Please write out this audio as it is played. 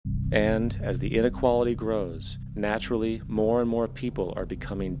And as the inequality grows, naturally, more and more people are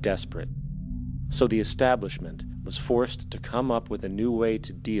becoming desperate. So the establishment was forced to come up with a new way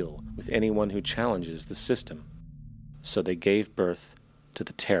to deal with anyone who challenges the system. So they gave birth to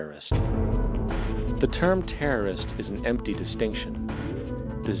the terrorist. The term terrorist is an empty distinction,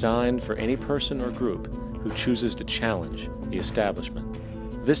 designed for any person or group who chooses to challenge the establishment.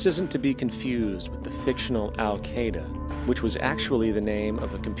 This isn't to be confused with the fictional Al-Qaeda, which was actually the name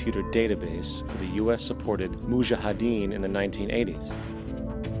of a computer database for the US-supported Mujahideen in the 1980s.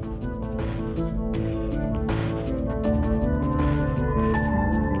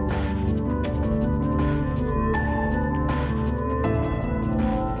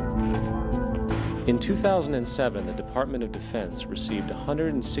 In 2007, the Department of Defense received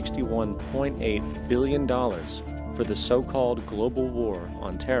 $161.8 billion for the so-called global war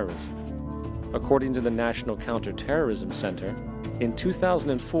on terrorism. According to the National Counterterrorism Center, in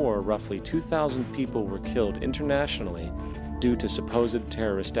 2004, roughly 2,000 people were killed internationally due to supposed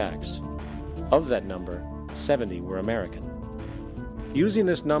terrorist acts. Of that number, 70 were American. Using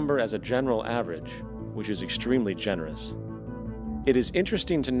this number as a general average, which is extremely generous, it is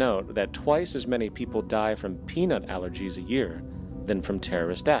interesting to note that twice as many people die from peanut allergies a year than from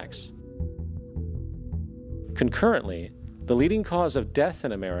terrorist acts. Concurrently, the leading cause of death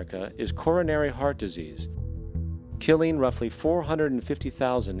in America is coronary heart disease, killing roughly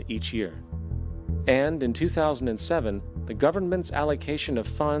 450,000 each year. And in 2007, the government's allocation of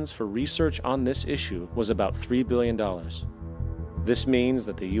funds for research on this issue was about $3 billion. This means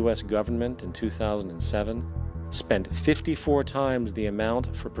that the US government in 2007 spent 54 times the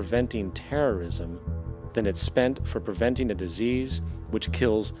amount for preventing terrorism than it spent for preventing a disease which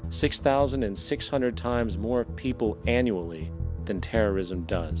kills 6,600 times more people annually than terrorism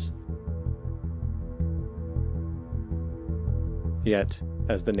does. Yet,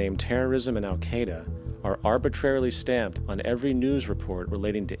 as the name terrorism and Al-Qaeda are arbitrarily stamped on every news report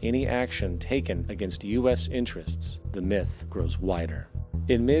relating to any action taken against U.S. interests, the myth grows wider.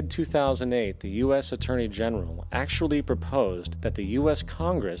 In mid-2008, the U.S. Attorney General actually proposed that the U.S.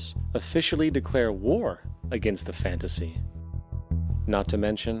 Congress officially declare war against the fantasy. Not to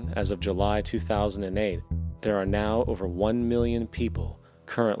mention, as of July 2008, there are now over 1 million people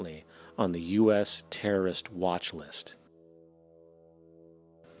currently on the U.S. terrorist watch list.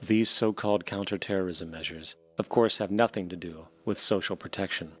 These so-called counterterrorism measures, of course, have nothing to do with social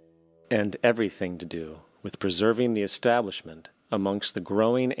protection, and everything to do with preserving the establishment amongst the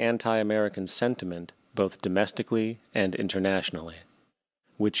growing anti-American sentiment both domestically and internationally,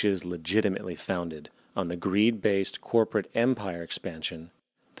 which is legitimately founded on the greed-based corporate empire expansion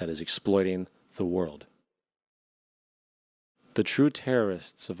that is exploiting the world. The true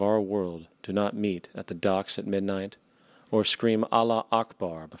terrorists of our world do not meet at the docks at midnight or scream Allah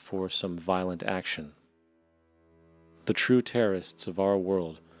Akbar before some violent action. The true terrorists of our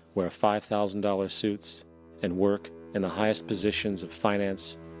world wear $5,000 suits and work in the highest positions of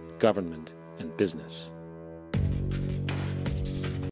finance, government, and business.